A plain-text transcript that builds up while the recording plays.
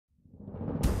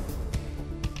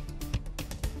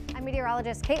I'm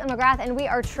meteorologist Caitlin McGrath, and we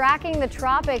are tracking the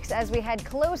tropics as we head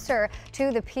closer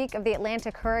to the peak of the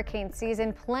Atlantic hurricane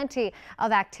season. Plenty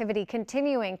of activity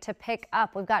continuing to pick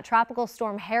up. We've got Tropical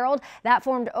Storm Harold that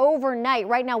formed overnight,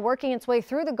 right now working its way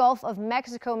through the Gulf of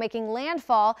Mexico, making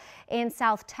landfall in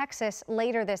South Texas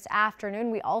later this afternoon.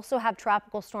 We also have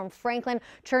Tropical Storm Franklin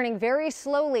churning very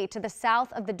slowly to the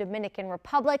south of the Dominican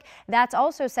Republic. That's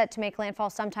also set to make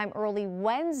landfall sometime early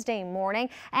Wednesday morning.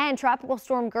 And Tropical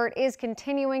Storm Gert is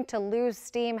continuing to lose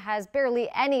steam, has barely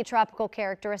any tropical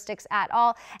characteristics at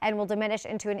all, and will diminish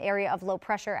into an area of low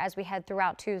pressure as we head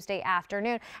throughout Tuesday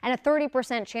afternoon, and a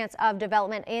 30% chance of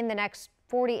development in the next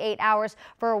 48 hours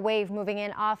for a wave moving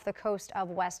in off the coast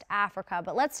of West Africa.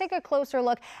 But let's take a closer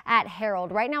look at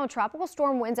Harold. Right now, tropical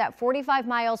storm winds at 45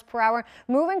 miles per hour,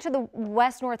 moving to the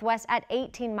west-northwest at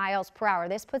 18 miles per hour.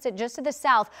 This puts it just to the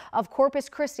south of Corpus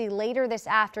Christi later this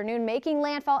afternoon, making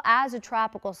landfall as a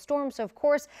tropical storm. So, of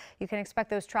course, you can expect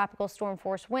those tropical storm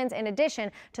force winds in addition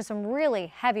to some really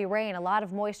heavy rain. A lot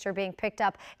of moisture being picked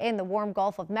up in the warm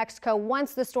Gulf of Mexico.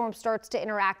 Once the storm starts to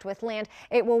interact with land,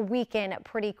 it will weaken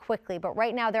pretty quickly. But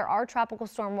right now, there are tropical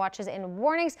storm watches and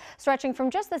warnings stretching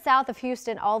from just the south of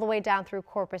Houston all the way down through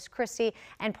Corpus Christi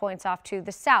and points off to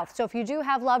the south. So if you do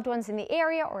have loved ones in the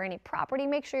area or any property,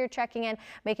 make sure you're checking in,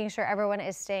 making sure everyone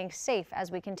is staying safe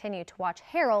as we continue to watch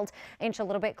Harold inch a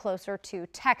little bit closer to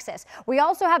Texas. We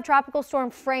also have Tropical Storm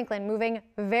Franklin moving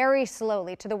very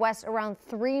slowly to the west around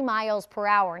 3 miles per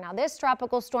hour. Now, this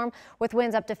tropical storm with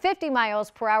winds up to 50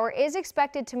 miles per hour is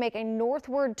expected to make a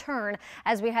northward turn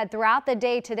as we head throughout the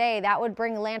day today. That would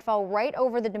bring landfall right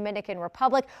over the Dominican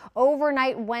Republic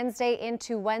overnight Wednesday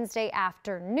into Wednesday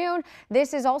afternoon.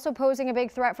 This is also posing a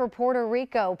big threat for Puerto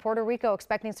Rico. Puerto Rico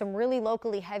expecting some really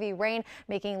locally heavy rain,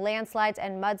 making landslides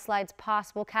and mudslides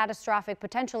possible. Catastrophic,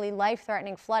 potentially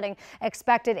life-threatening flooding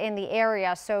expected in the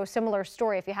area. So similar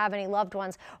story. If you have any loved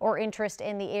ones or interest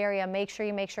in the area, make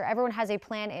sure everyone has a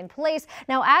plan in place.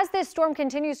 Now, as this storm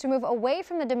continues to move away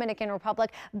from the Dominican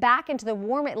Republic back into the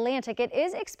warm Atlantic, it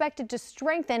is expected to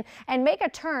strengthen and make a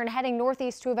turn heading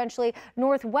northeast to eventually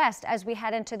northwest as we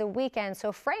head into the weekend.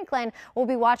 So Franklin will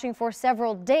be watching for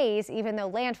several days, even though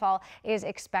landfall is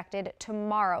expected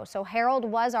tomorrow. So Harold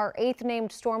was our 8th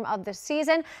named storm of the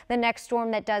season. The next storm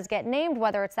that does get named,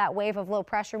 whether it's that wave of low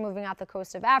pressure moving off the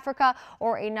coast of Africa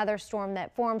or another storm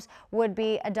that forms, would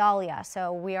be Idalia.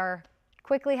 So we are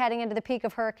quickly heading into the peak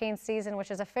of hurricane season, which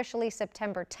is officially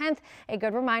September 10th. A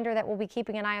good reminder that we'll be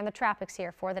keeping an eye on the tropics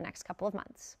here for the next couple of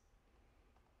months.